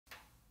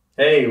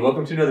Hey,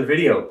 welcome to another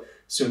video.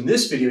 So in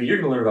this video, you're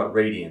going to learn about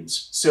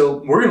radians. So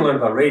we're going to learn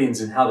about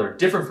radians and how they're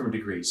different from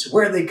degrees,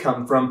 where they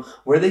come from,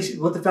 what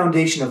the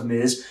foundation of them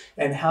is,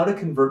 and how to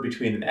convert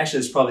between them.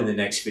 Actually, that's probably the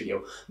next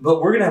video.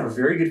 But we're going to have a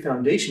very good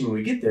foundation when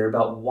we get there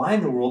about why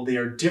in the world they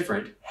are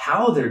different,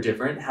 how they're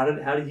different, how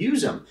to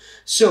use them.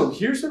 So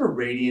here's what a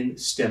radian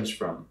stems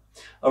from.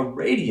 A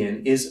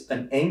radian is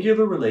an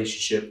angular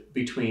relationship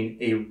between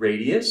a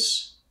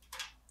radius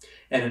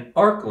and an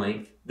arc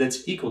length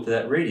that's equal to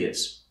that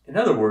radius. In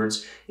other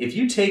words, if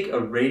you take a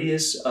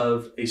radius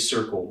of a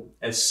circle,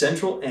 a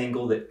central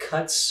angle that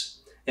cuts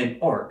an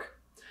arc,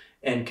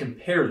 and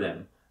compare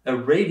them, a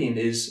radian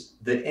is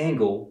the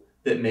angle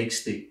that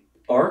makes the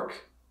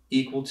arc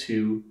equal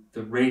to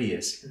the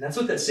radius. And that's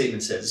what that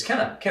statement says. It's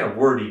kind of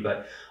wordy,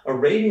 but a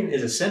radian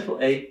is a central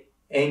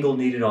angle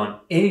needed on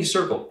any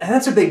circle. And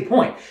that's a big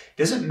point. It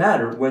doesn't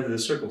matter whether the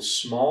circle's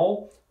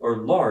small or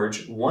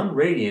large, 1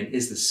 radian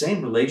is the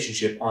same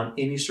relationship on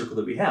any circle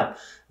that we have.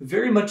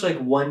 Very much like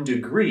 1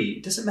 degree,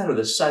 it doesn't matter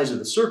the size of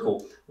the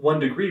circle, 1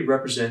 degree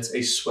represents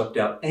a swept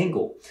out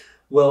angle.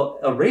 Well,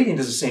 a radian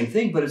does the same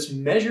thing, but it's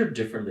measured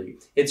differently.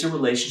 It's a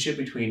relationship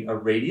between a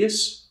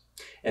radius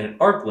and an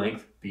arc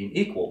length being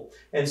equal.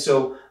 And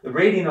so the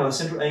radian on a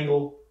central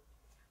angle,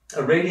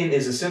 a radian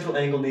is a central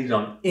angle needed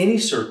on any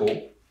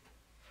circle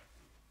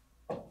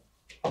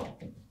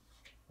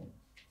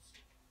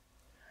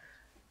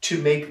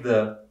to make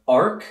the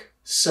arc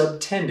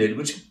subtended,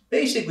 which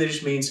basically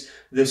just means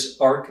this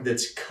arc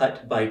that's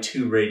cut by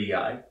 2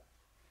 radii.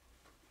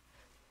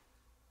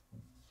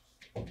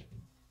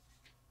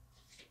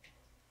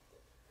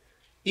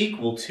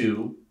 Equal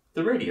to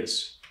the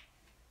radius.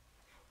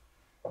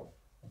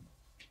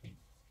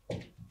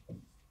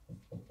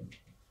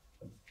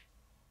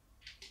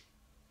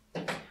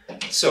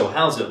 So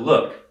how's it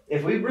look?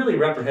 If we really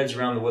wrap our heads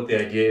around what the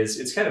idea is,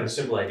 it's kind of a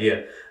simple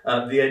idea.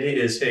 The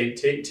idea is, hey,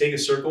 take a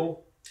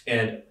circle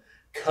and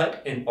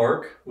cut an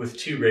arc with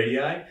 2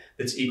 radii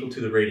that's equal to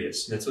the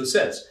radius. And that's what it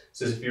says. It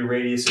says if your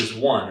radius is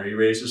 1 or your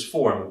radius is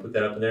 4, I'm going to put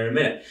that up in there in a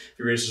minute. If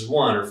your radius is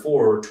 1 or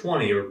 4 or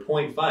 20 or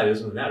 0.5, it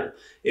doesn't really matter.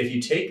 If you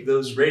take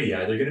those radii,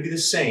 they're going to be the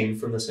same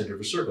from the center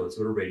of a circle. That's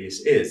what a radius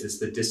is. It's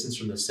the distance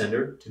from the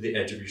center to the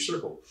edge of your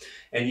circle.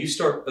 And you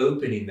start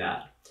opening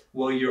that.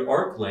 Well, your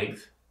arc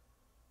length,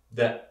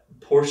 that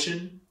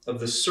portion of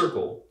the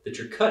circle that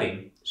you're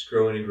cutting, is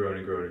growing and growing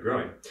and growing and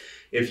growing.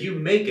 If you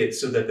make it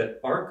so that the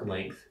arc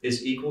length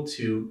is equal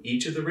to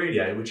each of the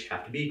radii, which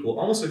have to be equal,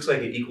 almost looks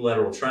like an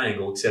equilateral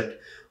triangle,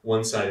 except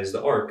one side is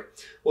the arc.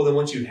 Well, then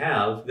once you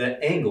have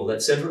that angle,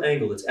 that central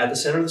angle that's at the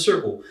center of the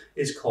circle,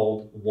 is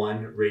called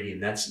 1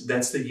 radian.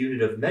 That's the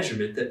unit of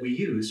measurement that we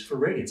use for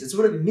radians. It's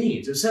what it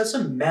means. It's not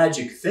some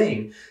magic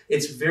thing.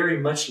 It's very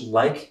much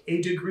like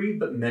a degree,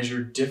 but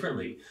measured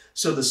differently.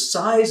 So the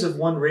size of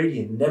 1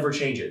 radian never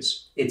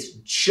changes. It's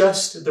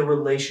just the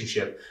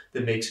relationship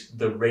that makes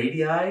the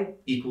radii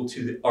equal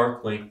to the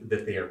arc length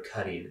that they are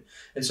cutting.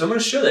 And so I'm going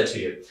to show that to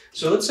you.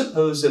 So let's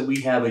suppose that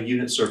we have a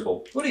unit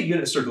circle. What a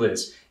unit circle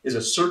is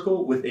a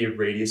circle with a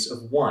radius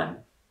of 1.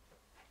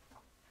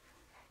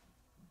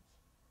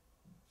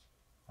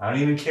 I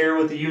don't even care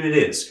what the unit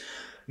is.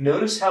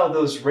 Notice how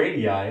those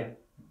radii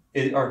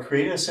are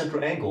creating a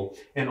central angle,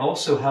 and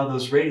also how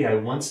those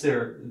radii, once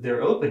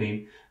they're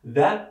opening,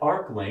 that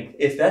arc length,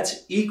 if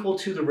that's equal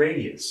to the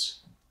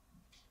radius,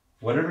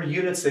 whatever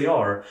units they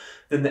are,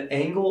 then the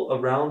angle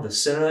around the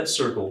center of that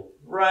circle,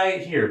 right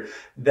here,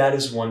 that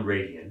is 1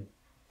 radian.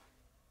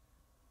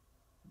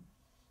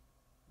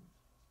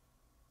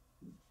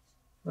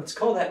 Let's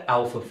call that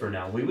alpha for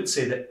now. We would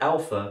say that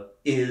alpha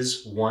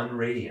is 1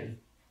 radian.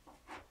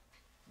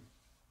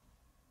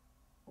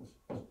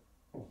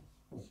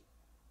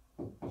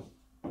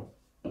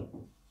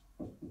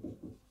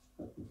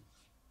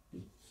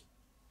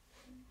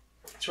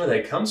 That's where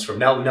that comes from.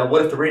 Now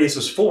what if the radius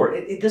is 4?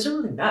 It doesn't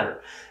really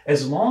matter.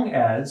 As long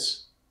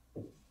as,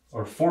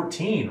 or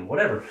 14,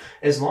 whatever,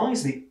 as long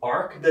as the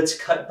arc that's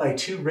cut by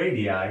 2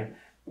 radii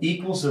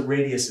equals the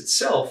radius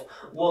itself,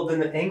 well, then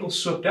the angle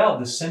swept out,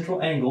 the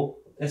central angle,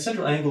 and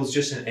central angle is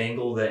just an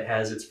angle that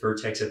has its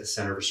vertex at the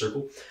center of a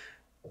circle.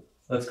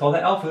 Let's call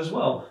that alpha as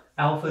well.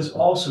 Alpha is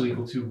also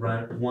equal to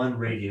 1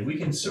 radian. We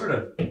can sort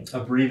of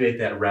abbreviate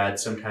that rad.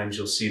 Sometimes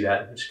you'll see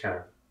that, which is kind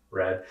of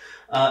rad.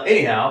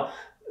 Anyhow,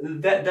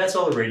 that's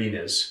all a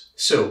radian is.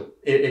 So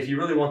if you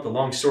really want the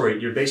long story,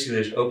 you're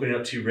basically just opening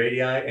up 2 radii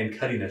and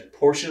cutting a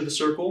portion of the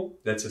circle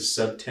that's a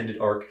subtended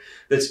arc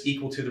that's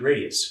equal to the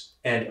radius.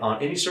 And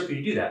on any circle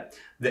you do that,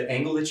 the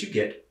angle that you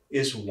get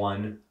is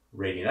 1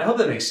 radian. I hope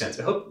that makes sense.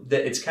 I hope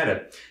that it's kind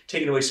of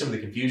taken away some of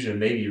the confusion.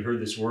 Maybe you heard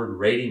this word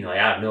radian, you're like,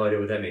 I have no idea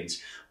what that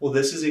means. Well,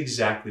 this is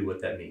exactly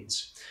what that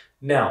means.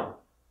 Now,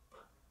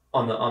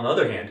 on the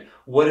other hand,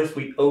 what if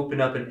we open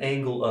up an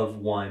angle of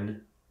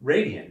 1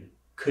 radian?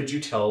 Could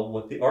you tell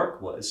what the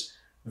arc was?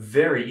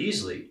 Very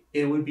easily.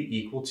 It would be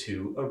equal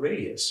to a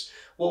radius.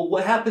 Well,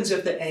 what happens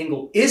if the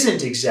angle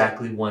isn't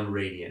exactly 1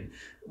 radian?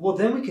 Well,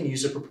 then we can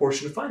use a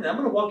proportion to find that. I'm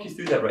going to walk you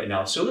through that right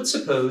now. So let's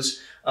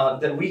suppose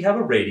that we have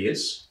a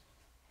radius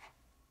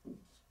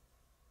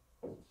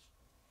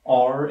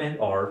R and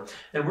R,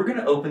 and we're going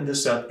to open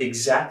this up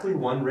exactly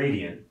 1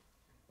 radian,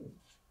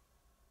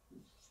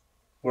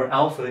 where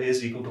alpha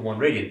is equal to 1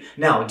 radian.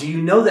 Now, do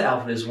you know that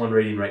alpha is 1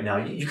 radian right now?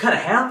 You kind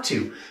of have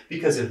to,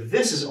 because if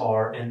this is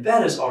R and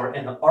that is R,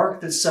 and the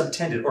arc that's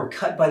subtended or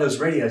cut by those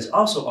radii is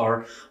also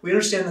R, we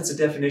understand that's a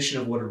definition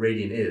of what a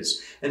radian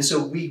is. And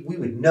so we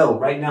would know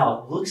right now,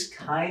 it looks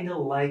kind of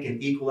like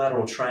an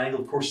equilateral triangle.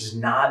 Of course, it's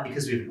not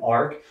because we have an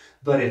arc,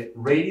 but if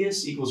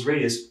radius equals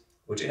radius,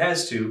 which it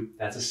has to,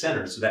 that's a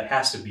center, so that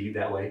has to be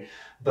that way.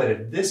 But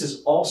if this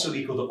is also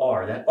equal to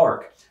R, that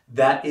arc,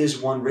 that is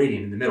 1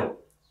 radian in the middle.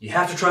 You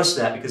have to trust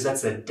that because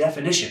that's the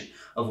definition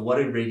of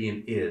what a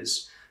radian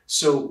is.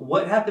 So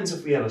what happens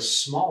if we have a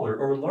smaller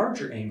or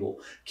larger angle?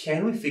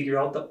 Can we figure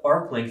out the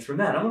arc length from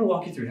that? I'm going to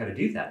walk you through how to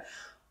do that.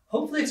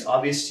 Hopefully it's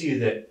obvious to you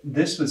that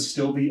this would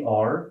still be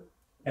R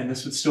and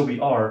this would still be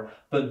R,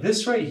 but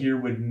this right here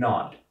would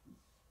not.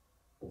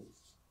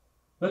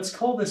 Let's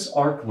call this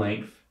arc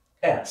length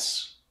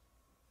S.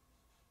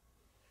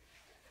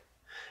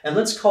 And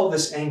let's call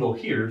this angle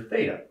here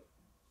theta.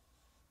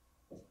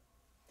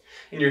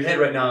 In your head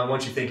right now, I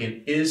want you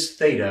thinking, is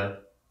theta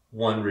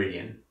 1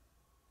 radian?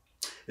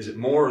 Is it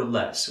more or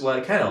less? Well,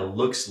 it kind of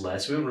looks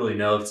less. We don't really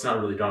know. It's not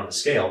really drawn on a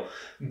scale.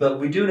 But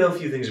we do know a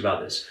few things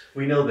about this.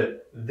 We know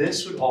that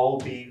this would all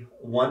be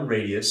 1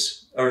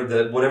 radius, or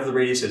whatever the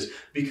radius is,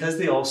 because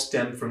they all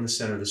stem from the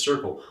center of the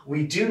circle.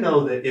 We do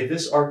know that if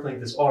this arc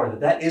length is R,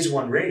 that is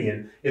 1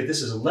 radian. If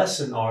this is less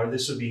than R,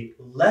 this would be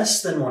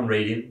less than 1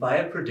 radian by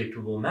a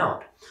predictable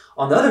amount.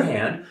 On the other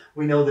hand,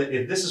 we know that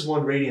if this is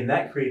 1 radian,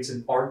 that creates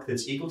an arc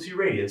that's equal to your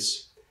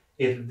radius.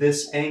 If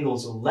this angle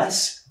is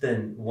less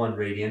than 1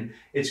 radian,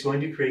 it's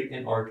going to create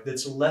an arc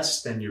that's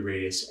less than your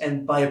radius,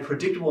 and by a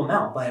predictable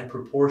amount, by a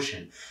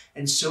proportion.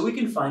 And so we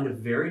can find a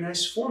very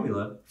nice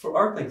formula for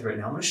arc length right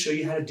now. I'm going to show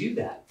you how to do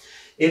that.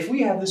 If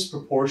we have this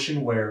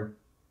proportion where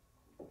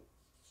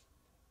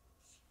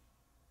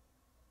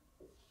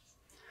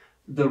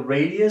the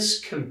radius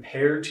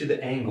compared to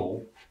the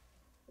angle,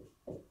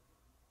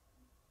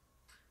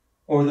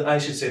 or I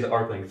should say the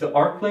arc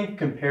length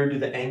compared to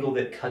the angle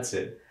that cuts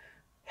it,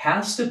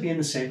 has to be in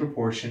the same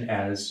proportion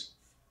as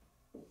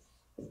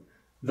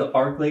the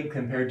arc length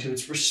compared to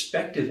its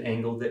respective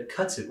angle that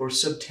cuts it or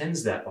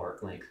subtends that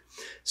arc length.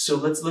 So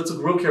let's look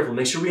real careful.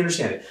 Make sure we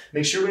understand it.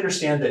 Make sure we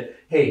understand that,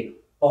 hey,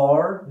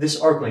 R, this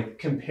arc length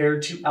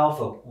compared to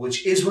alpha,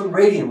 which is 1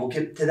 radian, we'll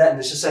get to that in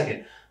just a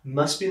second,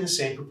 must be in the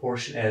same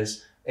proportion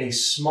as a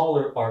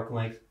smaller arc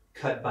length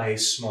cut by a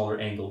smaller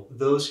angle.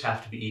 Those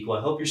have to be equal.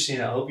 I hope you're seeing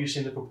it. I hope you're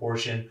seeing the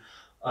proportion.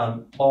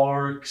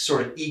 R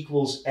sort of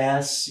equals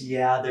S,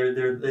 yeah, they're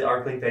the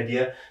arc length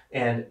idea,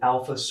 and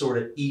alpha sort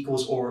of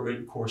equals, or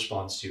it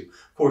corresponds to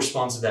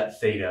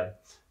that theta.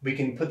 We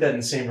can put that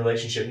in the same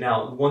relationship.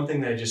 Now, one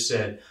thing that I just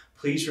said,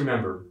 please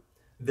remember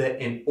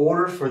that in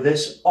order for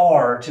this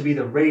R to be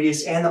the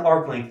radius and the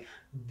arc length,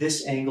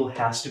 this angle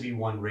has to be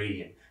 1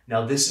 radian.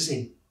 Now, this is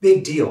a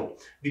big deal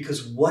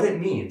because what it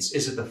means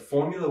is that the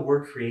formula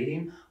we're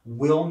creating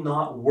will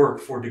not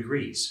work for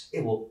degrees.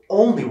 It will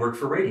only work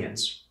for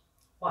radians.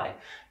 Why?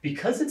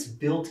 Because it's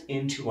built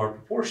into our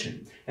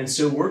proportion. And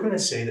so we're going to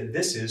say that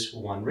this is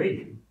 1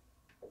 radian.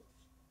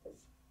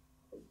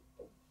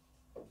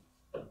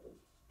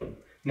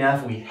 Now,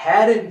 if we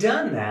hadn't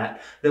done that,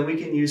 then we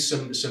can use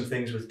some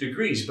things with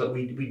degrees, but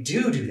we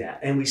do that.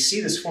 And we see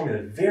this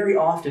formula very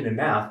often in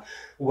math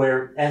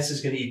where S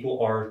is going to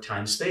equal R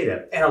times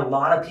theta. And a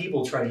lot of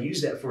people try to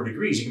use that for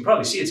degrees. You can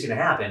probably see it's going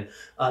to happen.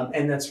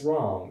 And that's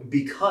wrong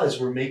because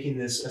we're making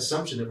this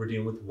assumption that we're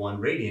dealing with 1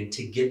 radian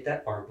to get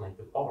that arc length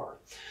of R.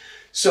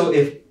 So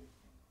if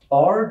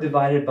R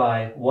divided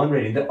by 1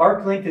 radian, the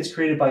arc length that's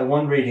created by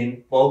 1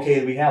 radian, well,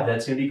 okay, we have that,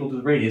 it's going to be equal to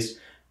the radius,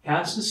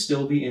 has to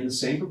still be in the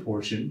same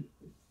proportion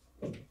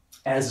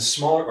as a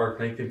smaller arc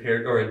length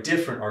compared, or a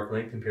different arc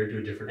length compared to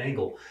a different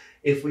angle.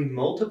 If we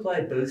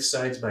multiply both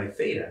sides by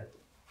theta,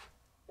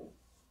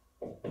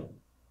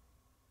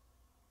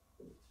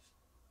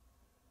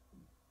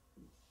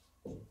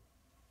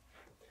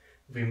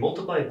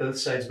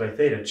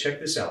 check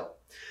this out.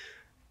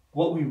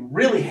 What we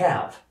really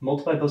have,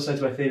 multiply both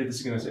sides by theta, this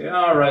is going to say,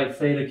 all right,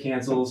 theta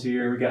cancels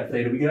here, we got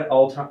theta, we got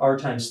R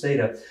times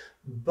theta.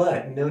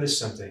 But notice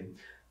something.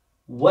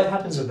 What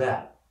happens with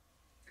that?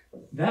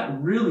 That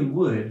really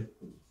would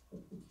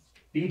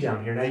be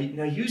down here.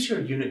 Now use your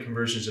unit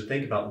conversions to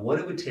think about what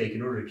it would take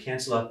in order to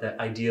cancel out that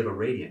idea of a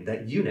radian,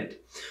 that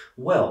unit.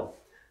 Well,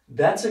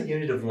 that's a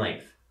unit of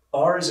length.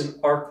 R is an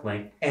arc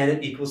length, and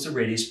it equals the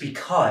radius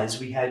because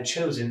we had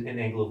chosen an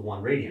angle of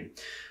 1 radian.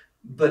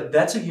 But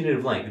that's a unit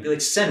of length. It'd be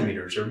like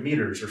centimeters or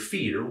meters or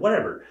feet or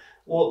whatever.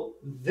 Well,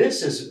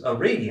 this is a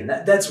radian.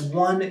 That's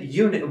one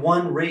unit,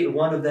 one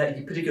of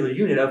that particular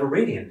unit of a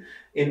radian.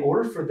 In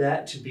order for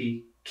that to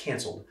be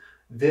canceled,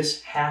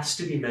 this has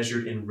to be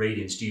measured in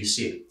radians. Do you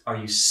see it? Are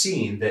you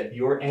seeing that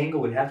your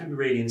angle would have to be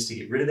radians to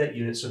get rid of that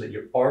unit so that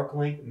your arc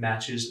length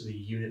matches the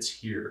units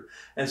here?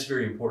 That's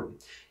very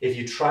important. If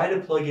you try to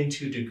plug in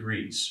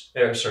degrees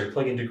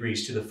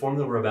to the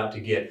formula we're about to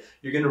get,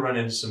 you're going to run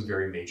into some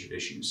very major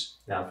issues.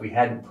 Now, if we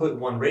hadn't put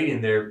 1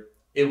 radian there,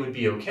 it would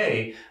be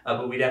okay,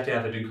 but we'd have to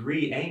have a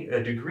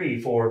degree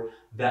for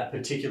that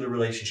particular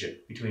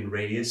relationship between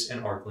radius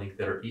and arc length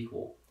that are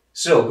equal.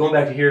 So going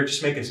back to here,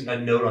 just make a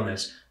note on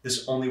this.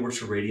 This only works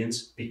for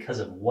radians because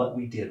of what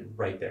we did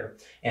right there.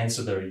 And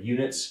so the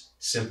units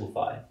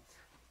simplify.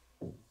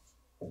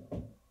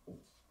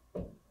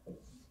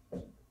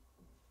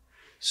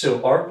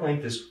 So arc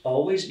length is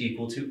always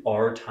equal to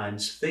r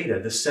times theta,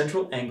 the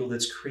central angle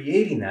that's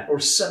creating that or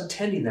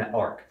subtending that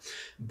arc,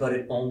 but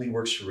it only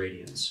works for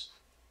radians.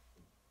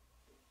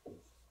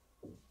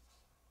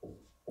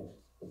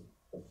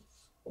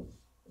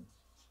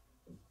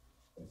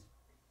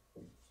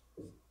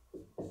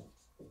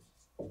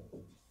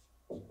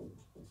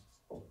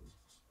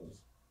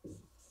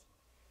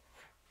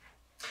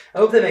 I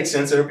hope that makes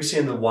sense. I hope you're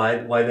seeing the why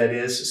that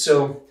is.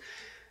 So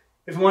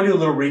if we want to do a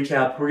little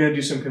recap, we're going to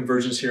do some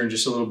conversions here in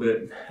just a little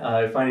bit,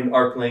 finding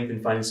arc length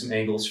and finding some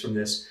angles from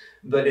this.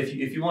 But if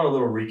you want a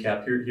little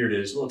recap, here it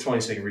is, a little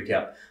 20-second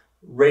recap.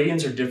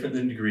 Radians are different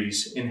than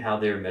degrees in how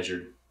they are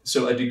measured.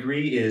 So a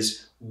degree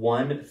is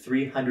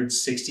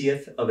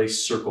 1/360th of a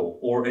circle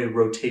or a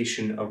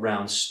rotation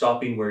around,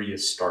 stopping where you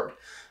start.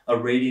 A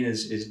radian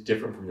is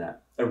different from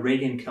that. A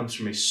radian comes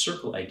from a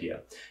circle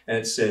idea. And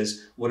it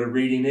says what a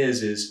radian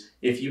is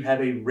if you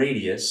have a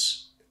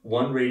radius,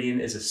 one radian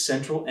is a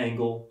central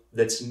angle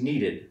that's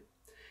needed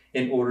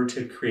in order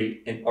to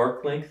create an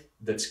arc length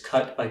that's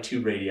cut by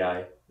 2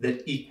 radii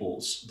that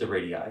equals the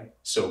radii.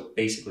 So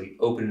basically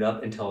open it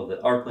up until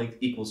the arc length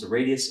equals the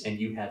radius and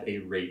you have a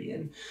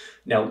radian.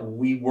 Now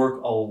we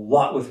work a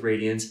lot with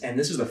radians, and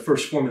this is the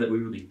first formula that we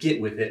really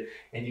get with it,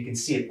 and you can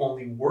see it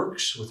only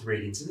works with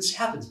radians. And this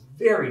happens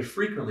very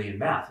frequently in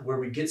math where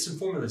we get some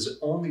formulas that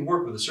only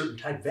work with a certain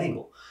type of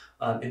angle.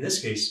 In this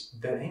case,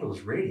 that angle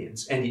is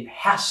radians, and it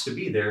has to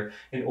be there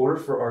in order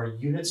for our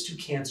units to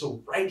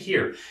cancel right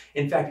here.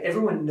 In fact,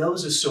 everyone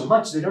knows this so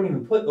much, they don't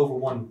even put over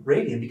 1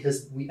 radian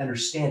because we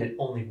understand it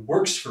only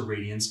works for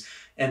radians,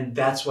 and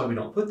that's why we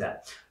don't put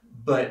that.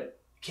 But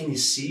can you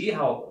see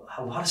how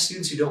a lot of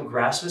students who don't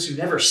grasp this, who've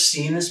never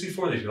seen this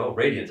before, they go, oh,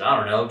 radians, I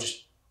don't know,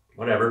 just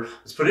whatever,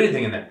 let's put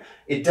anything in there.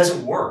 It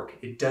doesn't work.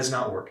 It does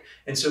not work.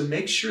 And so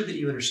make sure that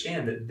you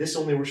understand that this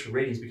only works for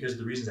radians because of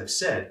the reasons I've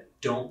said.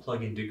 Don't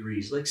plug in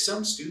degrees like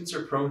some students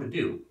are prone to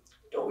do.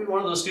 Don't be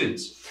one of those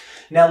students.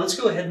 Now let's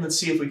go ahead and let's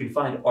see if we can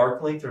find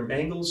arc length from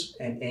angles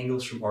and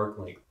angles from arc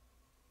length.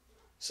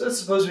 So let's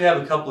suppose we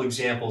have a couple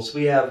examples.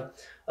 We have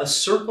a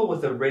circle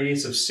with a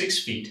radius of 6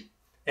 feet,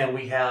 and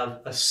we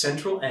have a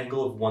central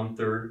angle of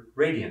 1/3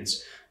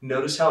 radians.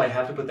 Notice how I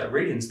have to put that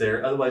radians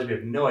there, otherwise we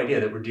have no idea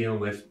that we're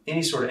dealing with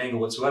any sort of angle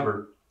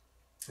whatsoever.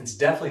 It's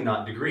definitely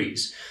not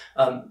degrees.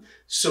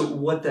 So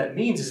what that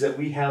means is that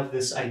we have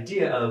this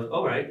idea of,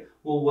 all right,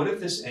 well, what if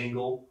this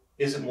angle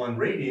isn't 1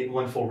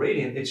 full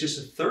radian, it's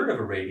just 1/3 of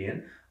a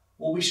radian?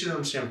 Well, we should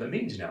understand what that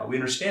means now. We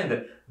understand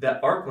that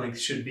that arc length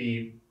should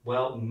be,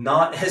 well,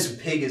 not as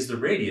big as the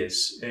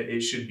radius.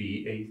 It should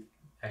be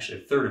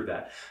actually 1/3 of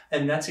that.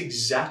 And that's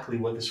exactly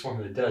what this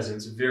formula does, and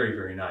it's very,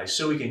 very nice.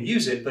 So we can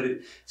use it, but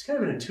it's kind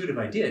of an intuitive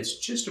idea. It's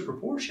just a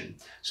proportion.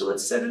 So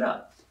let's set it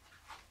up.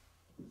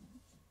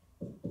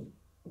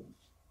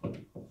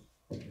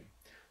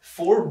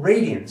 For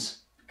radians,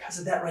 because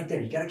of that right there,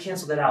 you got to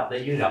cancel that out,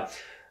 that unit out.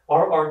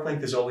 Our arc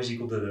length is always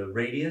equal to the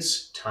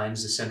radius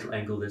times the central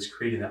angle that's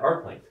creating that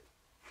arc length.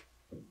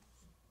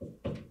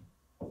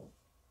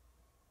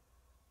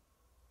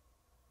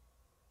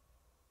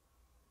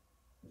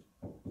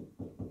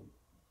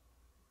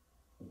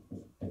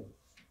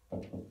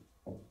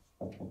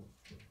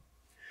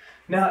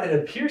 Now, it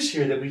appears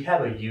here that we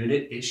have a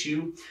unit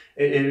issue.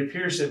 It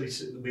appears that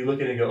we look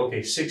at it and go,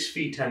 okay, 6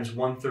 feet times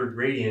 1/3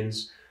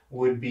 radians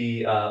would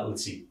be,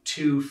 let's see,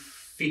 2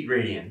 feet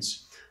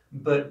radians.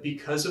 But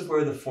because of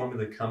where the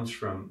formula comes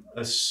from,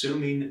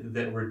 assuming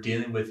that we're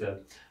dealing with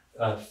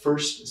a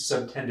first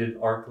subtended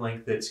arc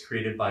length that's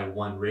created by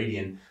 1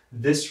 radian,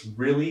 this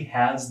really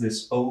has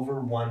this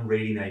over 1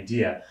 radian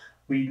idea.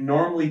 We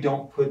normally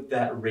don't put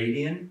that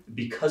radian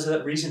because of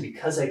that reason,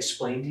 because I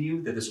explained to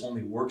you that this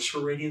only works for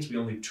radians. We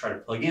only try to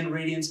plug in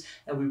radians,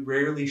 and we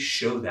rarely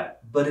show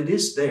that, but it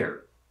is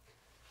there.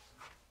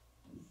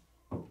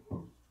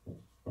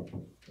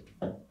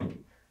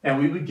 And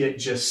we would get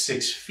just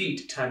 6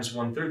 feet times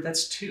 1/3,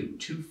 that's 2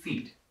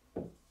 feet.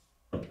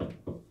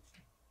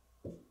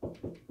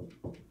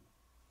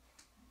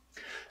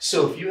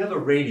 So if you have a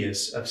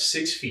radius of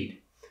 6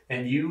 feet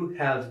and you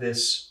have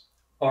this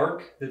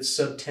arc that's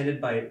subtended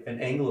by an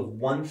angle of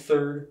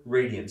 1/3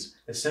 radians,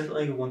 a central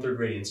angle of 1/3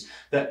 radians,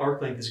 that arc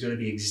length is going to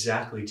be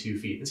exactly 2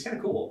 feet. It's kind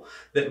of cool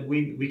that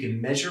we can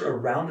measure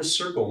around a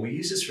circle, and we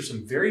use this for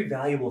some very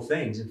valuable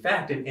things. In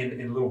fact, in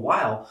a little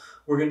while,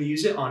 we're going to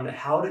use it on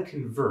how to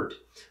convert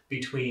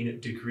between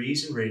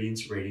degrees and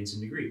radians, radians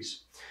and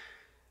degrees.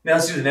 Now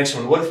let's do the next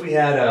one. What if we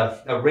had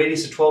a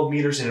radius of 12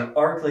 meters and an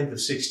arc length of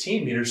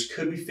 16 meters?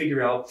 Could we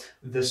figure out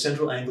the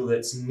central angle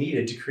that's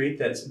needed to create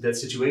that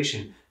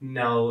situation?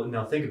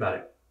 Now think about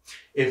it.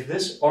 If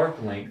this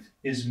arc length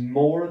is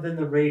more than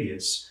the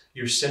radius,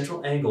 your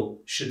central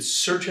angle should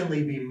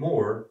certainly be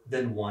more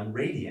than 1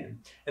 radian.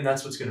 And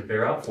that's what's going to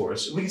bear out for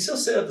us. We can still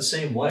set it the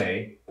same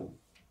way.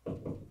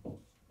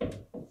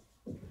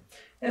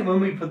 And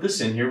when we put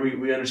this in here,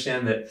 we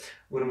understand that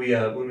when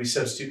we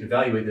substitute and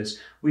evaluate this,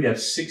 we'd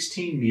have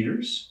 16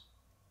 meters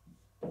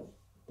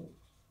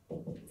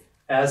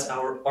as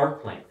our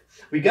arc length.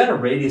 We got a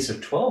radius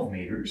of 12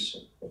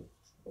 meters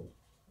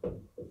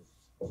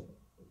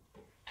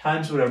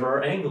times whatever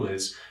our angle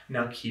is.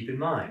 Now keep in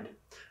mind,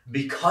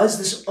 because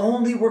this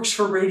only works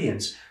for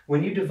radians,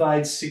 when you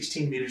divide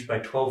 16 meters by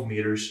 12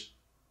 meters,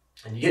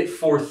 and you get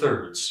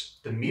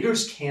 4/3, the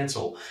meters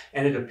cancel,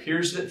 and it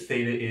appears that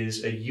theta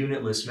is a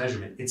unitless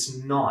measurement. It's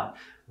not.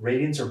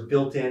 Radians are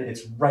built in,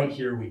 it's right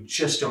here, we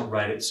just don't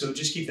write it. So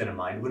just keep that in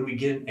mind. When we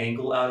get an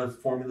angle out of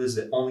formulas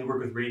that only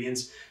work with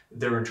radians,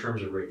 they're in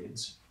terms of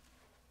radians.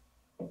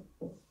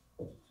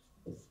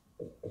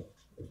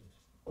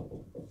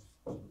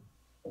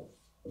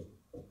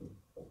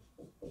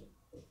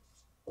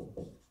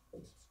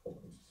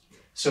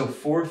 So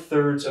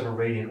 4/3 of a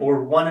radian,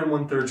 or 1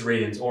 1/3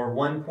 radians, or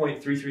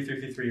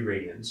 1.33333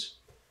 radians.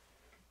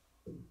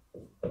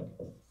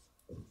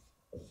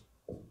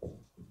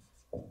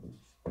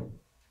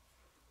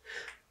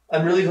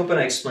 I'm really hoping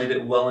I explained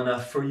it well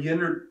enough for you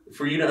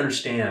to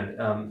understand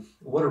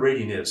what a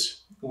radian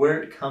is,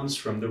 where it comes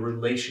from, the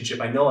relationship.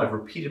 I know I've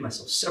repeated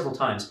myself several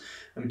times.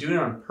 I'm doing it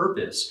on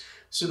purpose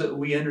so that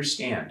we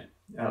understand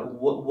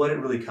what it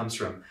really comes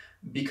from.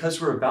 Because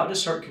we're about to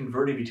start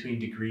converting between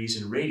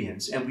degrees and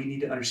radians, and we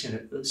need to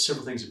understand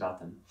several things about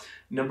them.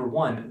 Number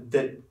one,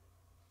 that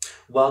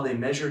while they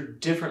measure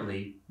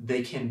differently,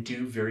 they can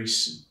do very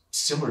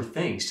similar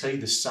things, tell you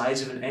the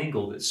size of an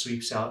angle that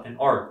sweeps out an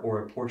arc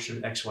or a portion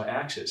of the XY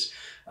axis.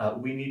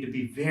 We need to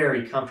be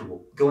very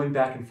comfortable going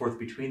back and forth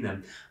between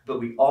them, but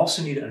we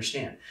also need to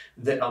understand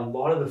that a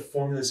lot of the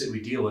formulas that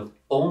we deal with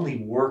only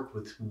work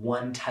with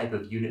one type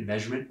of unit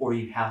measurement, or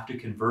you have to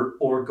convert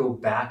or go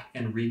back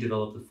and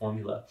redevelop the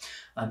formula.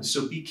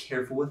 So be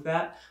careful with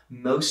that.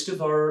 Most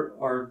of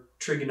our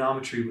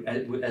trigonometry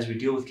as we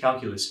deal with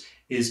calculus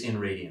is in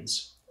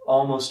radians.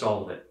 Almost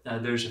all of it.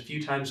 There's a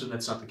few times when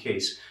that's not the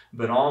case,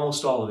 but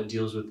almost all of it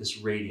deals with this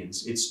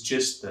radians. It's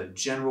just the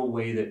general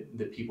way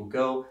that people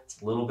go. It's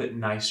a little bit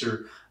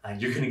nicer.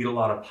 You're going to get a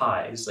lot of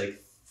pi's,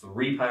 like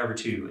 3 pi over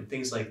 2 and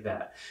things like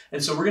that.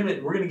 And so we're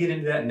gonna get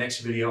into that next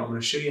video. I'm going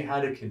to show you how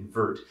to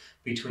convert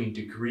between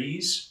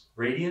degrees,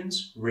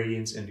 radians,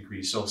 and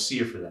degrees. So I'll see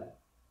you for that.